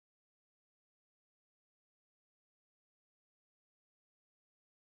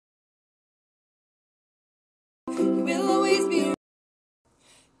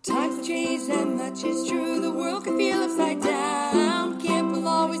much is true. The world could feel upside down. Camp will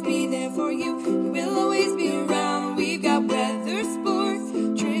always be there for you. We will always be around. We've got weather, sports,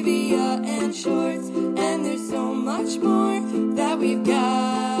 trivia, and shorts. And there's so much more that we've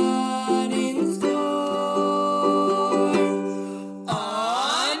got in store.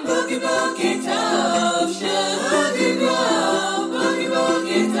 On Boker Tov, Sugar Grove.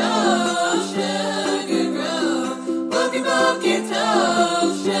 Boker Tov, Sugar Grove. Boker Tov,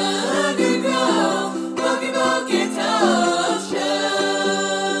 Sugar Grove. Boker Tov, Sugar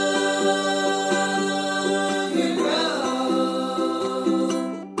Grove.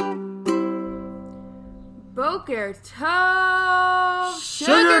 Boker Tov,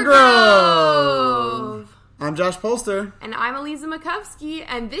 Sugar Grove. I'm Josh Polster. And I'm Aliza Makovsky,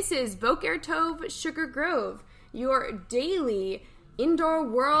 and this is Boker Tov, Sugar Grove, your daily indoor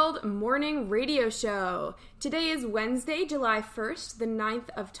world morning radio show. Today is Wednesday, July 1st, the 9th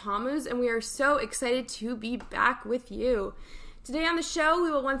of Tammuz, and we are so excited to be back with you. Today on the show, we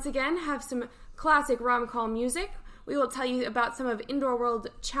will once again have some classic rom-call music. We will tell you about some of Indoor World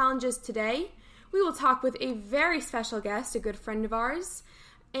challenges today. We will talk with a very special guest, a good friend of ours.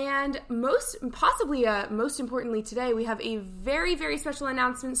 And most importantly today, we have a very, very special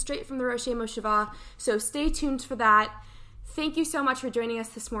announcement straight from the Rosh Mosheva, so stay tuned for that. Thank you so much for joining us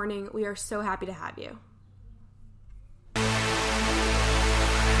this morning. We are so happy to have you.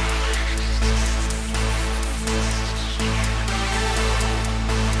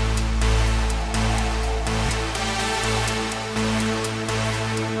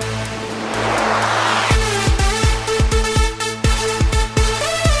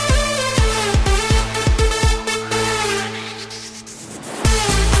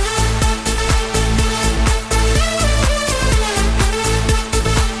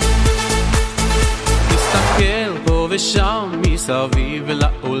 ושם מסביב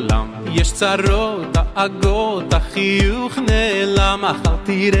לעולם יש צרות, דאגות, החיוך נעלם, מחר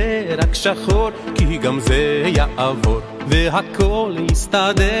תראה רק שחור, כי גם זה יעבור, והכל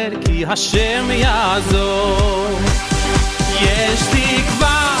יסתדר, כי השם יעזור. יש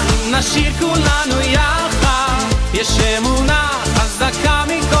תקווה, נשאיר כולנו יחד, יש אמונה חזקה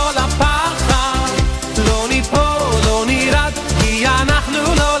מכל הפחד, לא ניפול, לא נרד, כי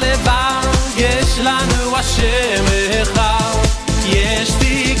אנחנו לא לבד, יש לנו השם אחד. יש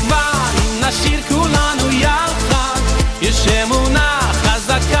תקווה, אם נשאיר כולנו יחד, יש אמונה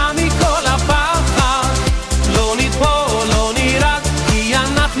חזקה מכל הפחד, לא ניפול, לא נרד, כי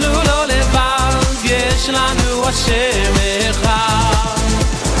אנחנו לא לבד, יש לנו השם אחד.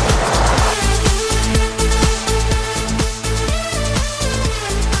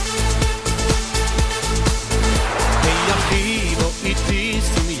 היי אחי, בוא איתי,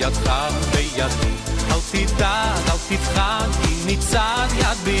 שים ידך בידי, אל תדאג, אל תפחד, כי נצעד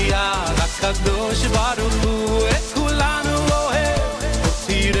יד ביד, הקדוש ברוך הוא את כולנו אוהב, בוא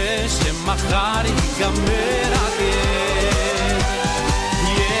תראה שמחר ייגמר הגט.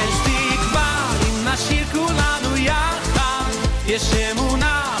 יש תקווה, אם נשאיר כולנו יחד, יש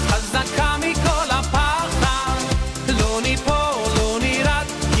אמונה חזקה מכל הפחד, לא ניפול, לא נרד,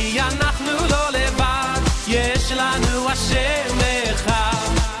 כי אנחנו לא לבד, יש לנו השם אחד.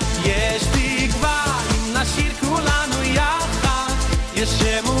 יש תקווה, אם נשאיר כולנו יחד, יש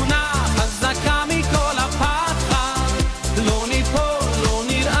אמונה חזקה מכל הפחד, לא ניפול, לא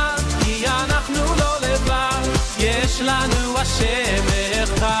נרעד, כי אנחנו לא לבד, יש לנו השם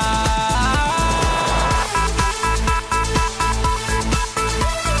אחד.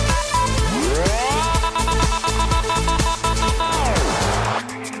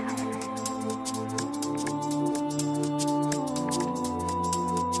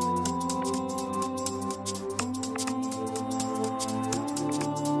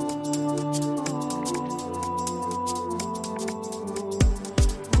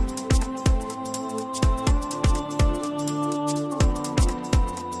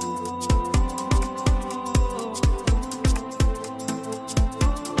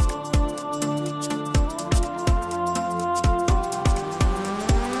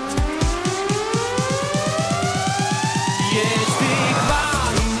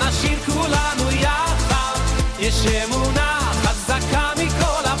 יש אמונה חזקה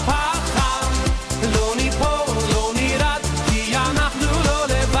מכל הפחד, לא ניפול, לא נרד, כי אנחנו לא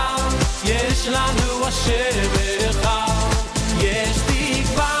לבד, יש לנו השם אחד. יש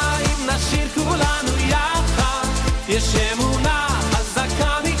תקווה, אם נשאיר כולנו יחד, יש אמונה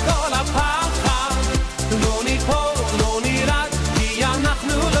חזקה מכל הפחד, לא ניפול, לא נרד, כי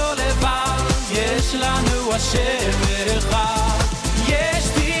אנחנו לא לבד, יש לנו השם אחד. יש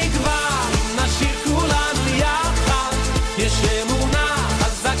תקווה, אם נשאיר כולנו יחד, יש אמונה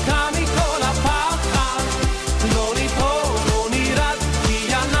חזקה מכל הפחד,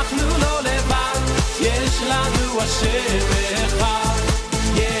 השם אחד.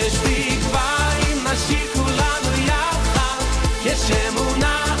 יש תקווה אם נשאיר כולנו יחד, יש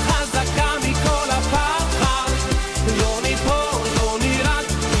אמונה חזקה מכל הפחד, לא ניפול, לא נרד,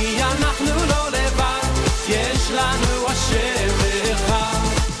 כי אנחנו לא לבד, יש לנו השם אחד.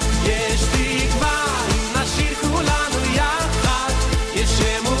 יש תקווה אם נשאיר כולנו יחד, יש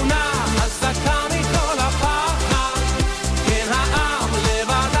אמונה חזקה מכל הפחד, כן העם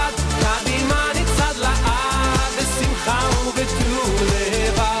לבדד, קדימה נצעד לעד, בשמחה ובטוב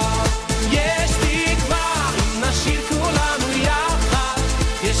לבד. יש תקווה אם נשאיר כולנו יחד,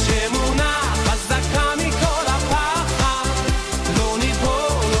 יש אמונה חזקה מכל הפחד, לא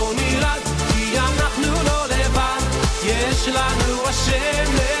ניפול, לא נרד, כי אנחנו לא לבד, יש לנו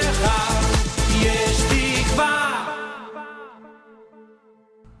השם אחד. יש תקווה.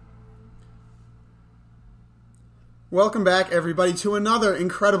 Welcome back, everybody, to another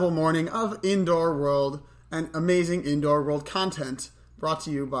incredible morning of Indoor World and amazing Indoor World content brought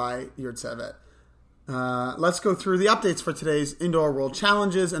to you by your Tzevet. Let's go through the updates for today's Indoor World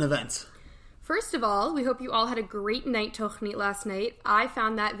challenges and events. First of all, we hope you all had a great night Tochnit last night. I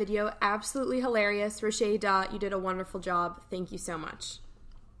found that video absolutely hilarious. Roshei Da, you did a wonderful job. Thank you so much.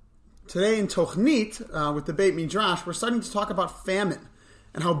 Today in Tochnit, with the Beit Midrash, we're starting to talk about famine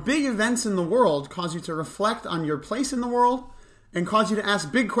and how big events in the world cause you to reflect on your place in the world and cause you to ask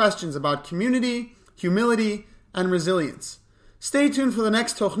big questions about community, humility, and resilience. Stay tuned for the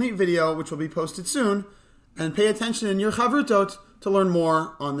next Tochnit video, which will be posted soon, and pay attention in your Chavrutot to learn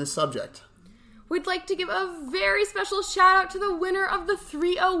more on this subject. We'd like to give a very special shout out to the winner of the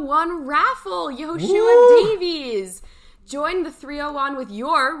 301 raffle, Yehoshua Davies. Join the 301 with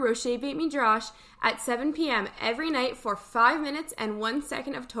your Roshei Beit Midrash at 7 p.m. every night for 5 minutes and 1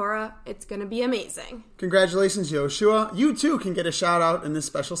 second of Torah. It's going to be amazing. Congratulations, Yehoshua. You too can get a shout out in this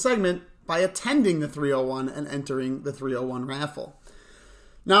special segment by attending the 301 and entering the 301 raffle.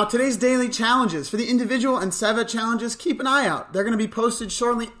 Now, today's daily challenges. For the individual and Sevet challenges, keep an eye out. They're going to be posted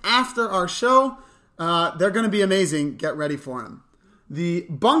shortly after our show. They're going to be amazing. Get ready for them. The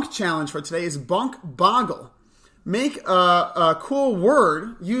bunk challenge for today is bunk boggle. Make a cool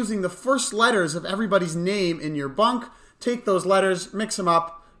word using the first letters of everybody's name in your bunk. Take those letters, mix them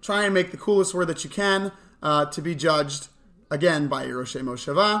up, try and make the coolest word that you can to be judged, again, by your Roshei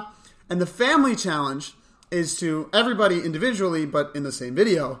Mosheva. And the family challenge is to everybody individually, but in the same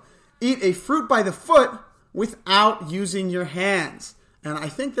video, eat a fruit by the foot without using your hands. And I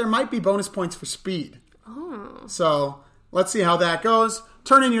think there might be bonus points for speed. Oh. So let's see how that goes.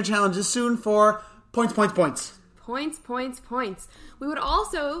 Turn in your challenges soon for points. Points. We would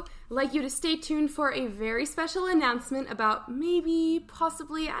also like you to stay tuned for a very special announcement about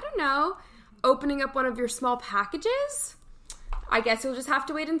possibly, I don't know, opening up one of your small packages. I guess you'll just have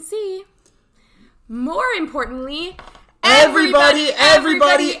to wait and see. More importantly, everybody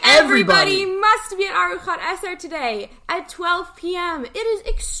must be at Aruchat Eser today at 12 p.m. It is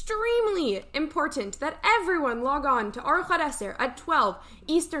extremely important that everyone log on to Aruchat Eser at 12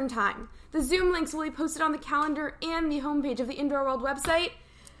 Eastern Time. The Zoom links will be posted on the calendar and the homepage of the Indoor World website.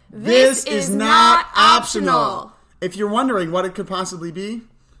 This is not optional. If you're wondering what it could possibly be,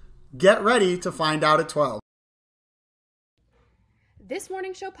 get ready to find out at 12. This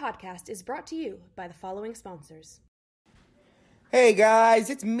morning show podcast is brought to you by the following sponsors. Hey guys,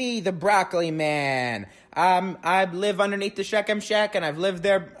 it's me, the Broccoli Man. I live underneath the Shechem Shack, and I've lived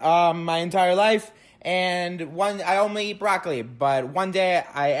there my entire life. And I only eat broccoli, but one day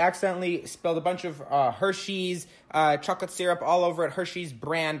I accidentally spilled a bunch of Hershey's chocolate syrup all over it, Hershey's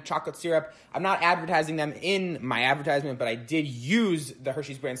brand chocolate syrup. I'm not advertising them in my advertisement, but I did use the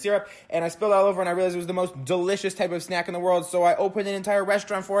Hershey's brand syrup, and I spilled it all over, and I realized it was the most delicious type of snack in the world, so I opened an entire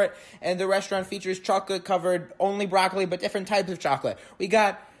restaurant for it, and the restaurant features chocolate-covered, only broccoli, but different types of chocolate. We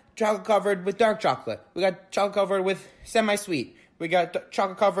got chocolate-covered with dark chocolate. We got chocolate-covered with semi-sweet. We got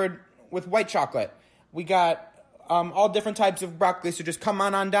chocolate-covered with white chocolate. We got all different types of broccoli, so just come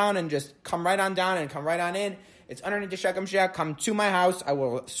on down and just come right on down and come right on in. It's underneath the Shechem Shack. Come to my house. I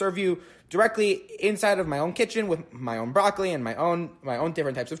will serve you directly inside of my own kitchen with my own broccoli and my own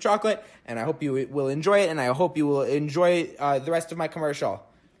different types of chocolate, and I hope you will enjoy it, and I hope you will enjoy the rest of my commercial.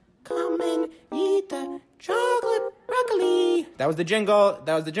 Come and eat the chocolate broccoli. That was the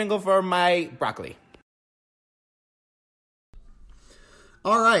jingle for my broccoli.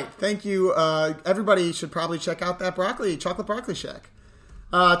 All right, thank you. Everybody should probably check out that chocolate broccoli shack.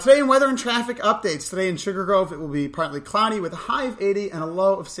 Today in weather and traffic updates. Today in Sugar Grove, it will be partly cloudy with a high of 80 and a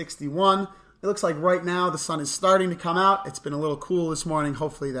low of 61. It looks like right now the sun is starting to come out. It's been a little cool this morning.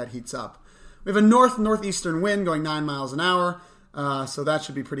 Hopefully that heats up. We have a northeastern wind going 9 miles an hour, so that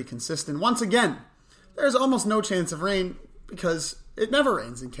should be pretty consistent. Once again, there's almost no chance of rain because it never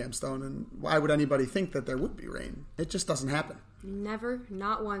rains in Camp Stone, and why would anybody think that there would be rain? It just doesn't happen. Never,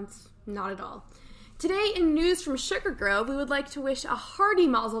 not once, not at all. Today, in news from Sugar Grove, we would like to wish a hearty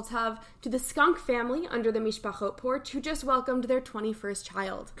mazel tov to the skunk family under the Mishpachot porch who just welcomed their 21st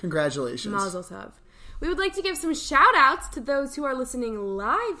child. Congratulations. Mazel tov. We would like to give some shout-outs to those who are listening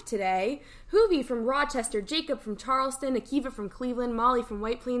live today. Hoovie from Rochester, Jacob from Charleston, Akiva from Cleveland, Molly from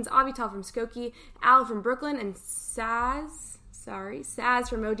White Plains, Avital from Skokie, Al from Brooklyn, and Saz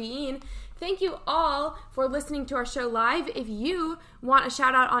from Modine. Thank you all for listening to our show live. If you want a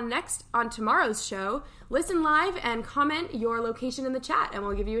shout-out on tomorrow's show, listen live and comment your location in the chat, and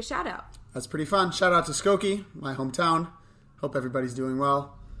we'll give you a shout-out. That's pretty fun. Shout-out to Skokie, my hometown. Hope everybody's doing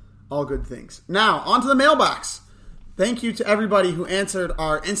well. All good things. Now, on to the mailbox. Thank you to everybody who answered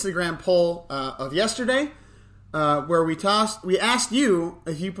our Instagram poll of yesterday, where we asked you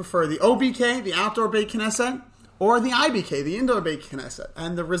if you prefer the OBK, the Outdoor Beit Knesset, or the IBK, the Indoor Beit Knesset.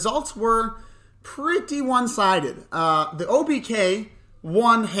 And the results were pretty one-sided. The OBK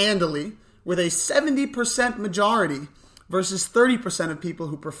won handily with a 70% majority versus 30% of people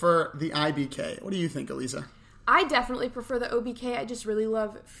who prefer the IBK. What do you think, Elisa? I definitely prefer the OBK. I just really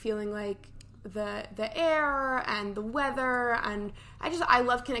love feeling like the air and the weather, and I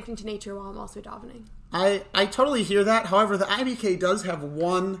love connecting to nature while I'm also davening. I totally hear that. However, the IBK does have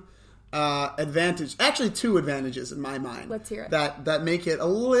one advantage, actually two advantages in my mind. Let's hear it. That make it a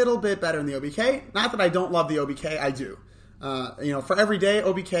little bit better than the OBK. Not that I don't love the OBK, I do. For every day,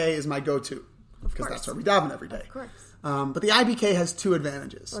 OBK is my go-to because that's where we daven every day. Of course. But the IBK has two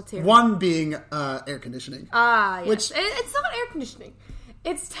advantages. Let's hear it. One being air conditioning. Yes. Which it's not air conditioning.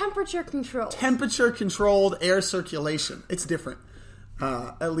 It's temperature controlled. Temperature controlled air circulation. It's different,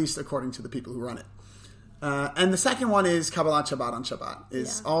 at least according to the people who run it. And the second one is Kabbalat Shabbat on Shabbat.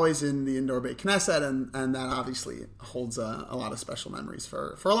 It's always in the Indoor Beit Knesset, and that obviously holds a lot of special memories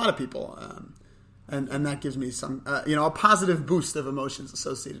for a lot of people. And that gives me some, a positive boost of emotions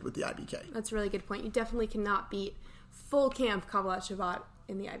associated with the IBK. That's a really good point. You definitely cannot beat full camp Kabbalat Shabbat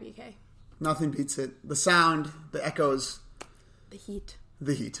in the IBK. Nothing beats it. The sound, the echoes. The heat.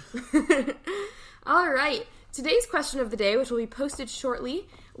 The heat. All right. Today's question of the day, which will be posted shortly,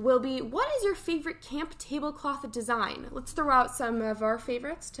 will be, what is your favorite camp tablecloth design? Let's throw out some of our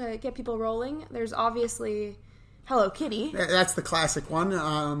favorites to get people rolling. There's obviously Hello Kitty. That's the classic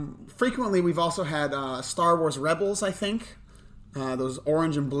one. Frequently, we've also had Star Wars Rebels, I think. Those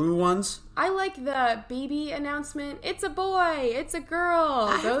orange and blue ones. I like the baby announcement. It's a boy. It's a girl.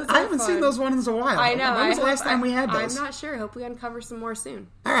 I haven't seen those ones in a while. I know. When was the last time we had those? I'm not sure. Hope we uncover some more soon.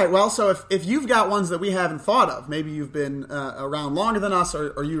 All right. Well, so if you've got ones that we haven't thought of, maybe you've been around longer than us,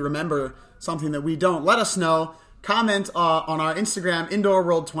 or you remember something that we don't, let us know. Comment on our Instagram, Indoor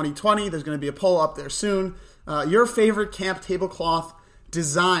World 2020. There's going to be a poll up there soon. Your favorite camp tablecloth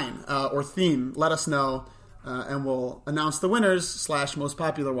design or theme. Let us know. And we'll announce the winners / most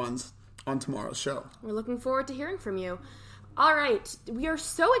popular ones on tomorrow's show. We're looking forward to hearing from you. All right. We are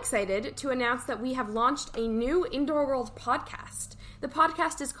so excited to announce that we have launched a new Indoor World podcast. The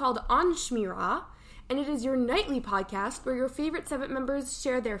podcast is called On Shmirah, and it is your nightly podcast where your favorite Sevet members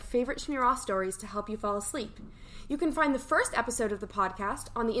share their favorite Shmirah stories to help you fall asleep. You can find the first episode of the podcast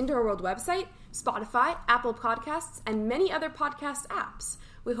on the Indoor World website, Spotify, Apple Podcasts, and many other podcast apps.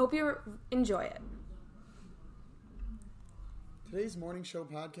 We hope you enjoy it. Today's morning show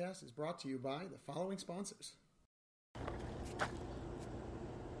podcast is brought to you by the following sponsors.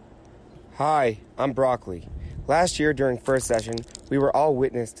 Hi, I'm Broccoli. Last year during first session, we were all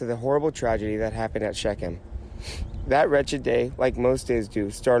witness to the horrible tragedy that happened at Shechem. That wretched day, like most days do,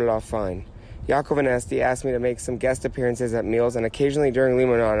 started off fine. Yaakov and Esty asked me to make some guest appearances at meals and occasionally during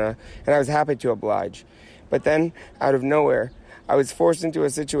Limonana, and I was happy to oblige. But then, out of nowhere, I was forced into a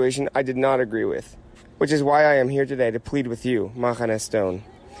situation I did not agree with. Which is why I am here today to plead with you, Machane Stone.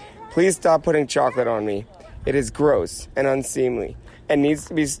 Please stop putting chocolate on me. It is gross and unseemly and needs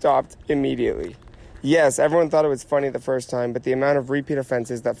to be stopped immediately. Yes, everyone thought it was funny the first time, but the amount of repeat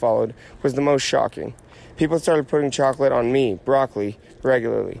offenses that followed was the most shocking. People started putting chocolate on me, Broccoli,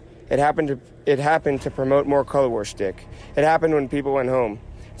 regularly. It happened to promote more color war shtick. It happened when people went home.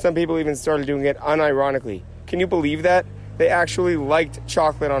 Some people even started doing it unironically. Can you believe that? They actually liked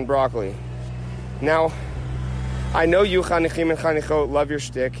chocolate on Broccoli. Now, I know you Chanichim and Chanichot love your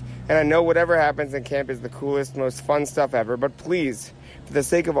shtick, and I know whatever happens in camp is the coolest, most fun stuff ever, but please, for the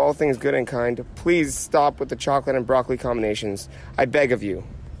sake of all things good and kind, please stop with the chocolate and broccoli combinations. I beg of you.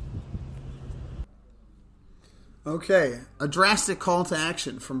 Okay, a drastic call to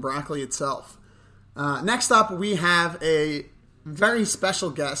action from Broccoli itself. Next up, we have a very special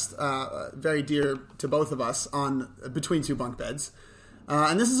guest, very dear to both of us on Between Two Bunk Beds.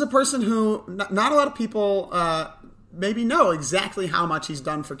 And this is a person who not a lot of people maybe know exactly how much he's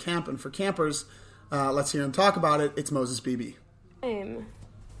done for camp and for campers. Let's hear him talk about it. It's Moses Beebe.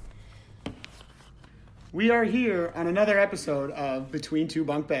 We are here on another episode of Between Two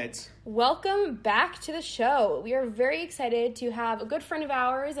Bunk Beds. Welcome back to the show. We are very excited to have a good friend of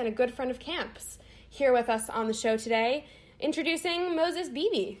ours and a good friend of camp's here with us on the show today. Introducing Moses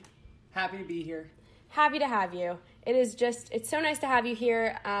Beebe. Happy to be here. Happy to have you. It's so nice to have you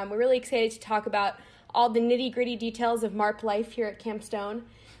here. We're really excited to talk about all the nitty-gritty details of MARP life here at Camp Stone.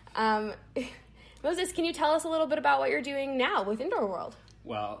 Moses, can you tell us a little bit about what you're doing now with Indoor World?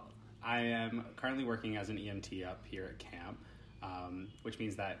 Well, I am currently working as an EMT up here at camp, which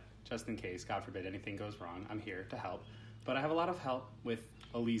means that just in case, God forbid, anything goes wrong, I'm here to help. But I have a lot of help with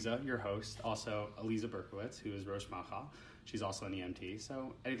Aliza, your host, also Aliza Berkowitz, who is Rosh Machal. She's also an EMT,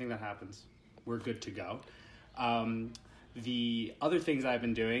 so anything that happens, we're good to go. The other things I've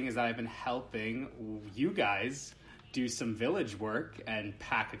been doing is I've been helping you guys do some village work and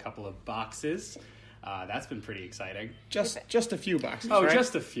pack a couple of boxes. That's been pretty exciting. Just a few boxes, Oh, right?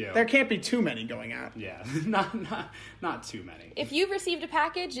 just a few. There can't be too many going out. Yeah, not too many. If you've received a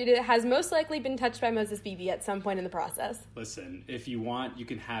package, it has most likely been touched by Moses Beebe at some point in the process. Listen, if you want, you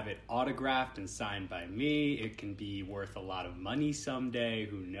can have it autographed and signed by me. It can be worth a lot of money someday.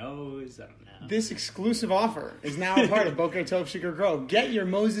 Who knows? I don't know. This exclusive offer is now a part of Boker Tov Sugar Grove. Get your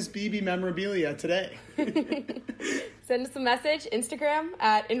Moses Beebe memorabilia today. Send us a message, Instagram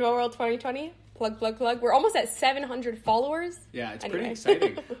at Indoor World 2020. Plug. We're almost at 700 followers. Yeah, it's Anyway. pretty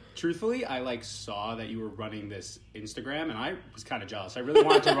exciting. Truthfully, I saw that you were running this Instagram, and I was kind of jealous. I really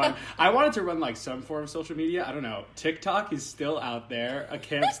wanted to run. I wanted to run like some form of social media. I don't know. TikTok is still out there. A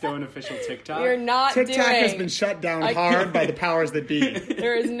Camp Stone official TikTok. We're not TikTok doing. has been shut down hard by the powers that be.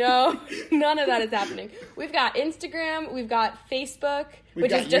 There is none of that is happening. We've got Instagram. We've got Facebook,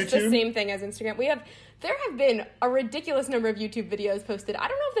 which got is just YouTube. the same thing as Instagram. There have been a ridiculous number of YouTube videos posted. I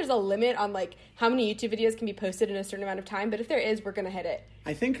don't know if there's a limit on how many YouTube videos can be posted in a certain amount of time, but if there is, we're gonna hit it.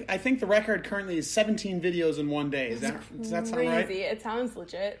 I think the record currently is 17 videos in one day. Does that sound right? Crazy. It sounds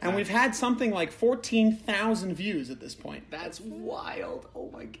legit. And we've had something like 14,000 views at this point. That's wild.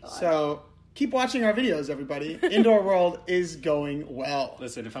 Oh my god. So keep watching our videos, everybody. Indoor World is going well.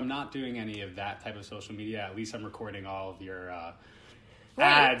 Listen, if I'm not doing any of that type of social media, at least I'm recording all of your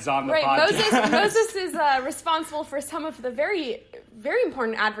ads on the podcast. Moses is responsible for some of the very, very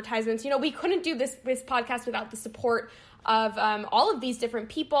important advertisements. We couldn't do this podcast without the support of all of these different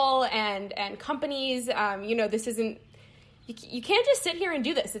people and companies. This isn't. You can't just sit here and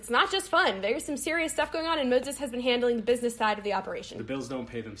do this. It's not just fun. There's some serious stuff going on, and Moses has been handling the business side of the operation. The bills don't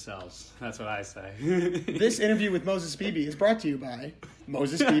pay themselves. That's what I say. This interview with Moses Beebe is brought to you by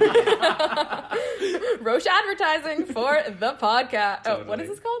Moses Beebe. Roche Advertising for the podcast. Totally. Oh, what is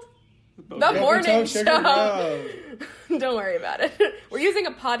this called? The Boker Morning Tov Sugar Show. Grove. Don't worry about it. We're using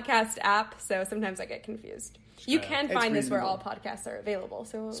a podcast app, so sometimes I get confused. You can It's find this where all reasonable. podcasts are available.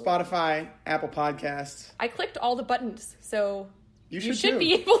 So Spotify, Apple Podcasts. I clicked all the buttons, so You you should should too.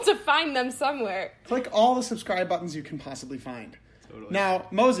 be able to find them somewhere. Click all the subscribe buttons you can possibly find. Totally. Now,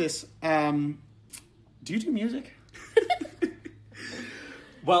 Moses, do you do music?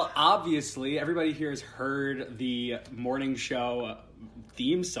 Well, obviously, everybody here has heard the morning show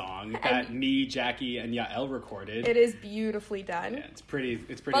theme song that me, Jackie, and Yael recorded. It is beautifully done. Yeah, it's pretty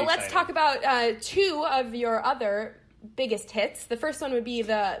But exciting. let's talk about two of your other biggest hits. The first one would be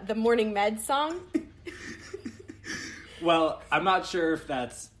the Morning Med song. Well, I'm not sure if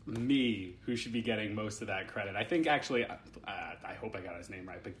that's me who should be getting most of that credit. I think actually, I hope I got his name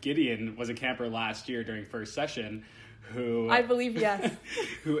right, but Gideon was a camper last year during first session who I believe, yes.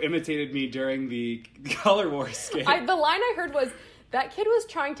 who imitated me during the Color Wars skate. The line I heard was, that kid was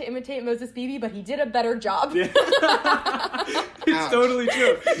trying to imitate Moses Beebe, but he did a better job. Yeah. It's totally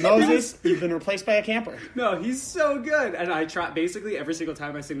true. Moses, you've been replaced by a camper. No, he's so good. And I try, basically, every single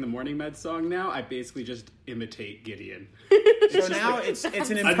time I sing the Morning Med song now, I basically just imitate Gideon. So now it's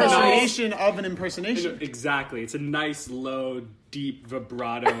an impersonation of an impersonation. Exactly. It's a nice, low, deep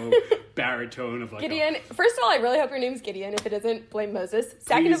vibrato baritone of like Gideon, first of all, I really hope your name's Gideon. If it isn't, blame Moses.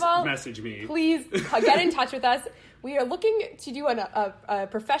 Second Please of all, message me. Please get in touch with us. We are looking to do a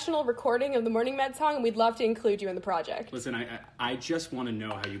professional recording of the Morning Med song, and we'd love to include you in the project. Listen, I just want to know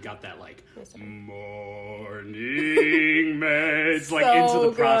how you got that, like, morning meds, like, So into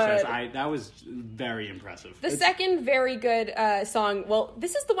the process. good. That was very impressive. The second very good song, well,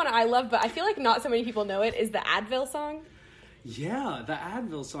 this is the one I love, but I feel like not so many people know it, is the Advil song. Yeah, the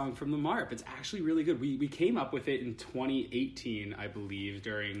Advil song from the MARP. It's actually really good. We came up with it in 2018, I believe,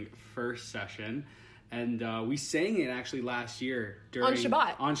 during first session. And we sang it actually last year On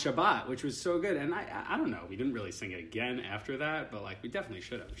Shabbat. On Shabbat, which was so good. And I don't know, we didn't really sing it again after that, but like we definitely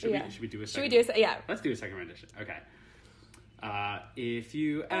should have. Should we do a second? Yeah. Let's do a second rendition. Okay. If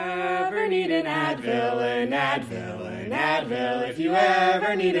you ever need an Advil, an Advil, an Advil. If you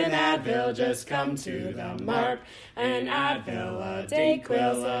ever need an Advil, just come to the MARP. An Advil, a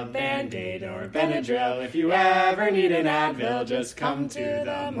Dayquil, a Band-Aid, or Benadryl. If you ever need an Advil, just come to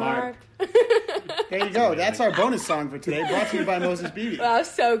the MARP. There you go. That's our bonus song for today, brought to you by Moses Beebe. Wow,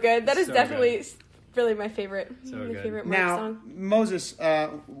 so good. That is So definitely really my favorite. So my good. favorite Mark Now, song. Moses,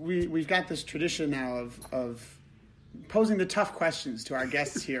 we've got this tradition now of posing the tough questions to our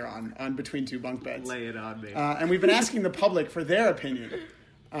guests here on Between Two Bunk Beds. Lay it on me. And we've been asking the public for their opinion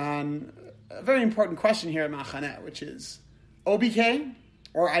on a very important question here at Machaneh, which is OBK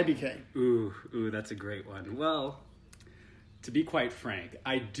or IBK? Ooh, that's a great one. Well, to be quite frank,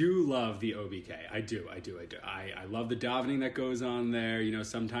 I do love the OBK. I do. I love the davening that goes on there. You know,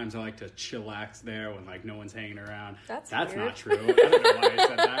 sometimes I like to chillax there when like no one's hanging around. That's not weird. true. I don't know why I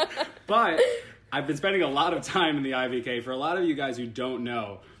said that. But I've been spending a lot of time in the IBK. For a lot of you guys who don't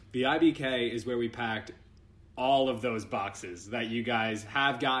know, the IBK is where we packed all of those boxes that you guys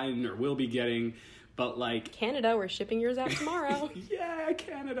have gotten or will be getting. But like Canada, we're shipping yours out tomorrow. yeah,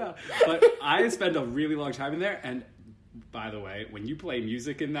 Canada. But I spend a really long time in there, and by the way, when you play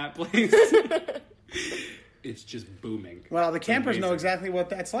music in that place, it's just booming. Well, the It's campers know amazing. exactly what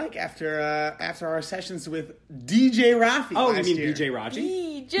that's like after our sessions with DJ Rafi. Oh, you last mean year. DJ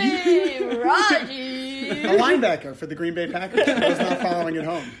Raji? DJ Raji. A linebacker for the Green Bay Packers. I was not following it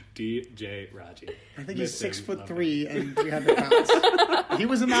home. DJ Raji. I think he's Miss him, love 6'3" and 300 pounds. He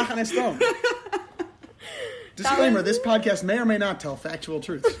was a Machaneh Stone. Disclaimer: this podcast may or may not tell factual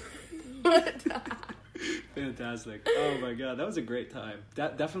truths. Fantastic. Oh my god, that was a great time.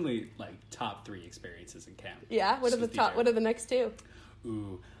 That definitely like top 3 experiences in camp. Yeah, what are the Just top? DJ. What are the next two?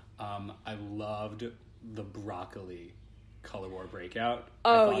 Ooh, I loved the broccoli color war breakout.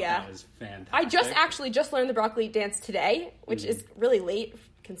 Oh, I thought yeah. That was fantastic. I just learned the broccoli dance today, which is really late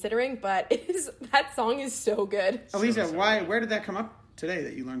considering, but that song is so good. Elisa, so where did that come up today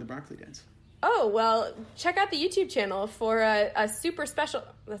that you learned the broccoli dance? Oh, well, check out the YouTube channel for a super special,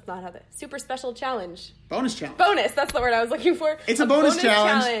 that's not how super special challenge. Bonus challenge. Bonus, that's the word I was looking for. It's a bonus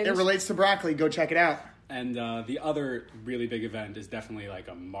challenge. It relates to broccoli. Go check it out. And the other really big event is definitely like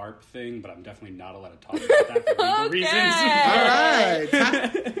a MARP thing, but I'm definitely not allowed to talk about that for legal reasons.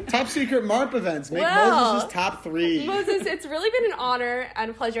 All right. Top secret MARP events. Make Well, Moses' top 3. Moses, it's really been an honor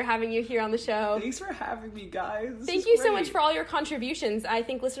and a pleasure having you here on the show. Thanks for having me, guys. Thank you so much for all your contributions. I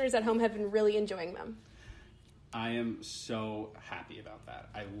think listeners at home have been really enjoying them. I am so happy about that.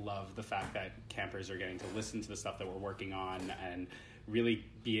 I love the fact that campers are getting to listen to the stuff that we're working on and really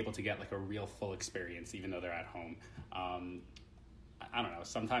be able to get like a real full experience even though they're at home. I don't know.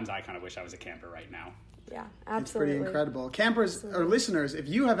 Sometimes I kind of wish I was a camper right now. Yeah, It's absolutely. pretty incredible. Campers or listeners, if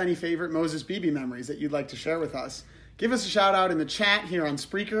you have any favorite Moses Beebe memories that you'd like to share with us, give us a shout out in the chat here on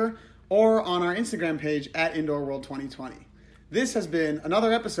Spreaker or on our Instagram page at Indoor World 2020. This has been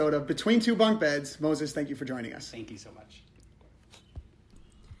another episode of Between Two Bunk Beds. Moses, thank you for joining us. Thank you so much.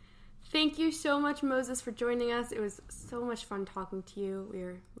 Thank you so much, Moses, for joining us. It was so much fun talking to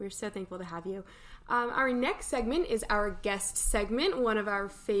you. We're so thankful to have you. Our next segment is our guest segment, one of our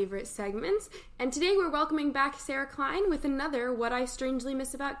favorite segments. And today we're welcoming back Sarah Klein with another What I Strangely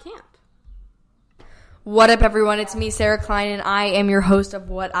Miss About Camp. What up, everyone? It's me, Sarah Klein, and I am your host of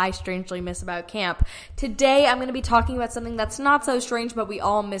What I Strangely Miss About Camp. Today, I'm going to be talking about something that's not so strange, but we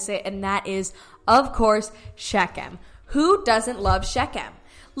all miss it, and that is, of course, Shechem. Who doesn't love Shechem?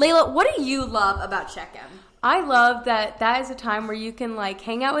 Layla, what do you love about Shechem? I love that is a time where you can, like,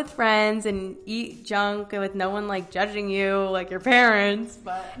 hang out with friends and eat junk with no one, like, judging you, like your parents.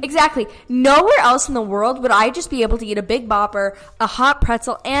 Exactly. Nowhere else in the world would I just be able to eat a Big Bopper, a hot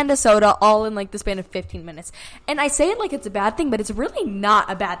pretzel, and a soda all in, like, the span of 15 minutes. And I say it like it's a bad thing, but it's really not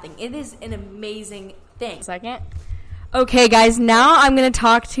a bad thing. It is an amazing thing. Second. Okay, guys, now I'm going to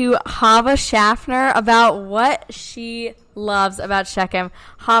talk to Hava Schaffner about what she loves about Shechem.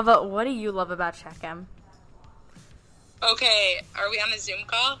 Hava, what do you love about Shechem? Okay, are we on a Zoom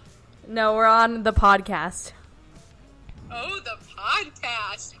call? No, we're on the podcast. Oh, the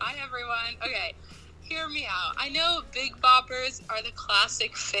podcast. Hi, everyone. Okay, hear me out. I know Big Boppers are the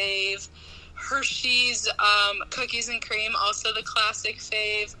classic fave. Hershey's cookies and cream, also the classic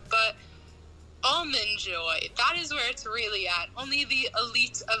fave. But Almond Joy, that is where it's really at. Only the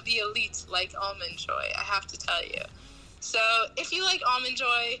elite of the elite like Almond Joy, I have to tell you. So if you like Almond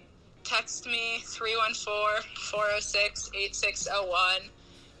Joy, text me 314-406-8601,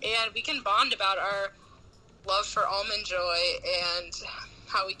 and we can bond about our love for Almond Joy and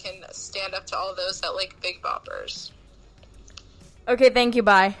how we can stand up to all those that like Big Boppers. Okay, thank you,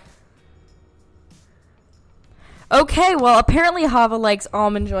 bye. Okay, well, apparently Hava likes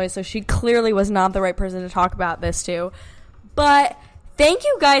Almond Joy, so she clearly was not the right person to talk about this to. But thank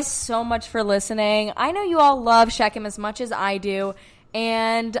you guys so much for listening. I know you all love Shechem as much as I do,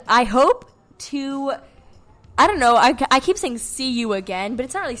 and I hope to, I don't know, I keep saying see you again, but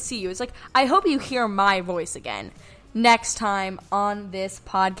it's not really see you. It's like, I hope you hear my voice again next time on this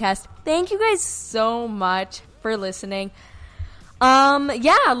podcast. Thank you guys so much for listening.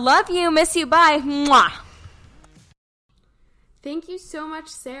 Yeah, love you, miss you, bye. Mwah. Thank you so much,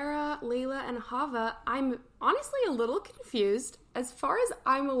 Sarah, Layla, and Hava. I'm honestly a little confused. As far as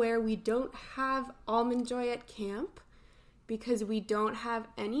I'm aware, we don't have Almond Joy at camp because we don't have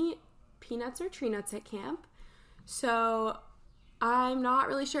any peanuts or tree nuts at camp. So I'm not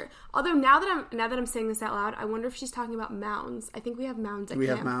really sure. Although now that I'm saying this out loud, I wonder if she's talking about mounds. I think we have mounds at camp. We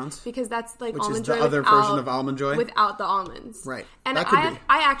have mounds? Because that's like Which Almond is the Joy other version of Almond Joy? Without the almonds. Right. And I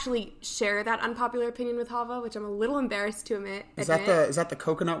actually share that unpopular opinion with Hava, which I'm a little embarrassed to admit. Is that the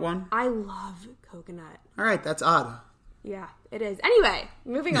coconut one? I love coconut. All right, that's odd. Yeah, it is. Anyway,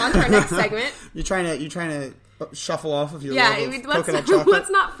 moving on to our next segment. You trying to shuffle off of your let's coconut chocolate?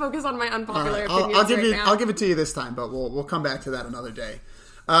 not focus on my unpopular opinions I'll give it to you this time, but we'll come back to that another day.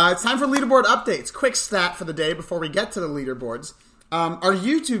 It's time for leaderboard updates. Quick stat for the day before we get to the leaderboards. Our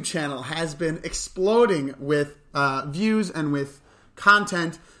YouTube channel has been exploding with views and with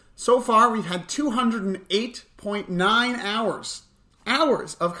content. So far, we've had 208.9 hours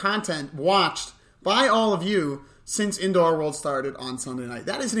of content watched by all of you since Indoor World started on Sunday night.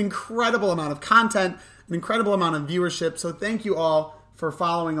 That is an incredible amount of content, an incredible amount of viewership. So thank you all for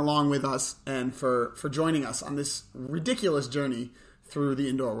following along with us and for joining us on this ridiculous journey through the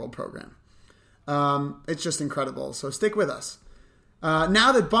Indoor World program. It's just incredible. So stick with us.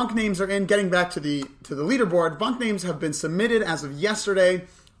 Now that bunk names are in, getting back to the leaderboard, bunk names have been submitted as of yesterday.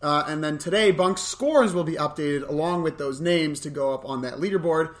 And then today, bunk scores will be updated along with those names to go up on that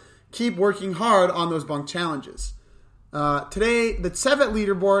leaderboard. Keep working hard on those bunk challenges. Today, the Tsevet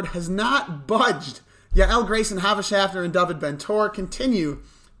leaderboard has not budged. Yael Grayson, Hava Schaffner, and David Ben-Tor continue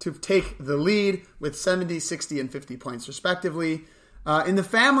to take the lead with 70, 60, and 50 points respectively. In the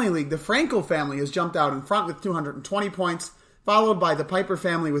family league, the Frankel family has jumped out in front with 220 points, followed by the Piper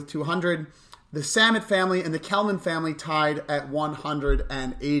family with 200. The Samet family and the Kelman family tied at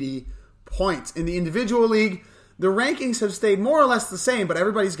 180 points. In the individual league, the rankings have stayed more or less the same, but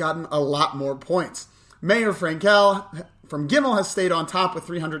everybody's gotten a lot more points. Mayor Frankel from Gimel has stayed on top with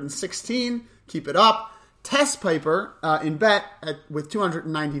 316. Keep it up. Tess Piper in Bet with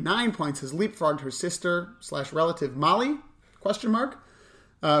 299 points has leapfrogged her sister/relative Molly, ?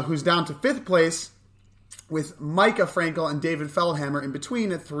 Who's down to 5th place with Micah Frankel and David Feldhammer in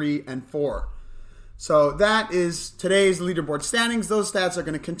between at 3 and 4. So that is today's leaderboard standings. Those stats are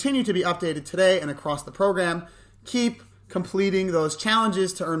going to continue to be updated today and across the program. Keep completing those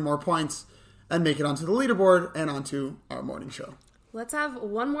challenges to earn more points and make it onto the leaderboard and onto our morning show. Let's have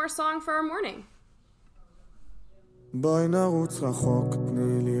one more song for our morning. בואי נרוץ רחוק,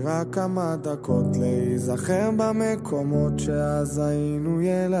 תני לי רק כמה דקות להיזכר במקומות שאז היינו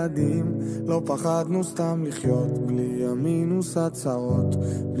ילדים. לא פחדנו סתם לחיות, בלי המינוס הצרות,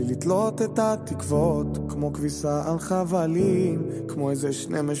 בלי לתלות את התקוות, כמו כביסה על חבלים, כמו איזה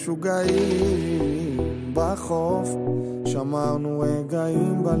שני משוגעים בחוף. שמרנו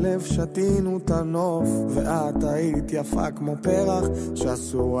רגעים בלב, שתינו את הנוף, ואת היית יפה כמו פרח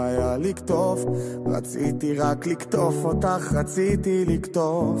שאסור היה לקטוף. רציתי רק לקטוף אותך, רציתי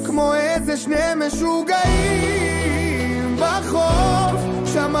לקטוף כמו איזה שני משוגעים בחוף.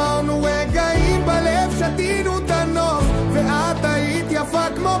 שמרנו רגעים בלב, שתינו את הנוף, ואת היית יפה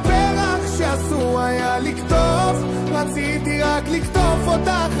כמו פרח שאסור היה לקטוף. רציתי רק לקטוף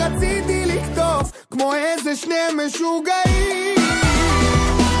אותך, רציתי לקטוף כמו איזה שני משוגעים.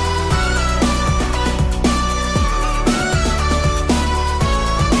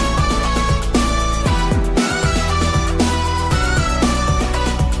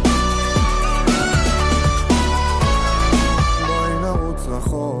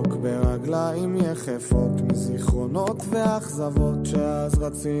 רחוק ברגליים יחפות מזיכרונות ואכזבות שאז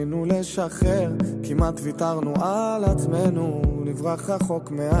רצינו לשחרר. כמעט ויתרנו על עצמנו, נברח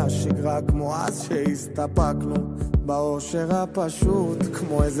רחוק מהשגרה כמו אז שהסתפקנו באושר הפשוט,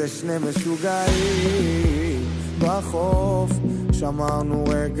 כמו איזה שני משוגעים בחוף. שמרנו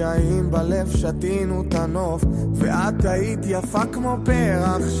רגעים בלב, שתינו את הנוף, ואת היית יפה כמו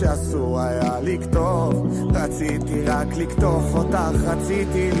פרח שאסור היה לקטוף. רציתי רק לקטוף אותך,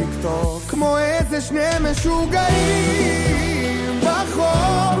 רציתי לקטוף כמו איזה שני משוגעים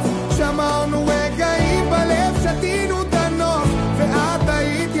בחוף. שמרנו רגעים בלב, שתינו את הנוף, ואת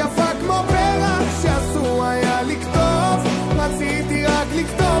היית יפה כמו פרח שאסור היה לקטוף. רציתי רק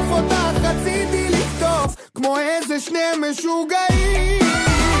לקטוף אותך, רציתי לקטוף כמו איזה שני משוגעים.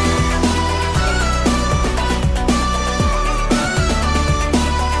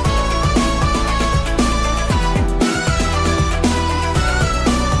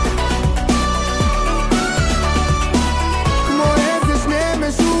 כמו איזה שני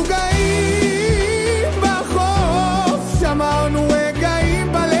משוגעים בחוף. שמרנו רגעים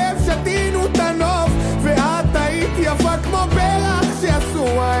בלב, שתינו את הנוף, ואת היית יפה כמו פרח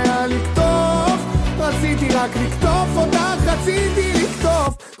שאסור היה לקטוף. רציתי רק לקטוף אותך, רציתי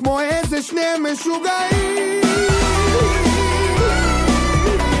לקטוף כמו איזה שני משוגעים.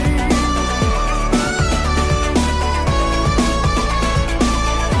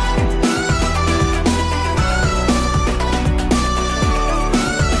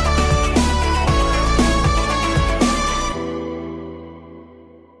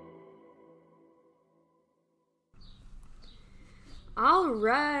 All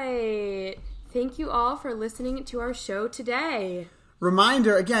right. Thank you all for listening to our show today.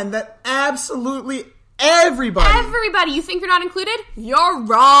 Reminder again that absolutely everybody. You think you're not included? You're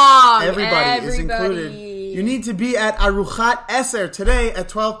wrong. Everybody is included. You need to be at Aruchat Eser today at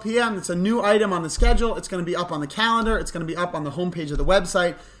 12 p.m. It's a new item on the schedule. It's going to be up on the calendar. It's going to be up on the homepage of the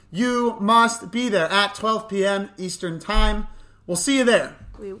website. You must be there at 12 p.m. Eastern Time. We'll see you there.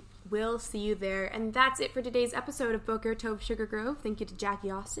 We'll see you there. And that's it for today's episode of Boker Tov Sugar Grove. Thank you to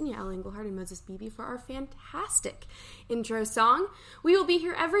Jackie Austin, Yael Engelhardt, and Moses Beebe for our fantastic intro song. We will be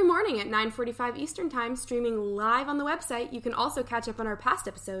here every morning at 9:45 Eastern Time, streaming live on the website. You can also catch up on our past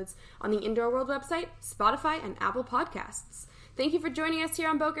episodes on the Indoor World website, Spotify, and Apple Podcasts. Thank you for joining us here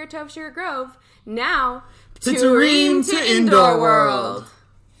on Boker Tov Sugar Grove. Now, Turim to Indoor World.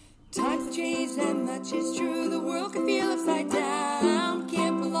 Times change, that much is true. The world can feel upside down.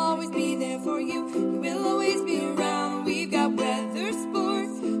 Camp will always be there for you. We will always be around. We've got weather,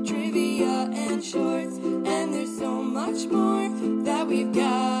 sports, trivia, and shorts.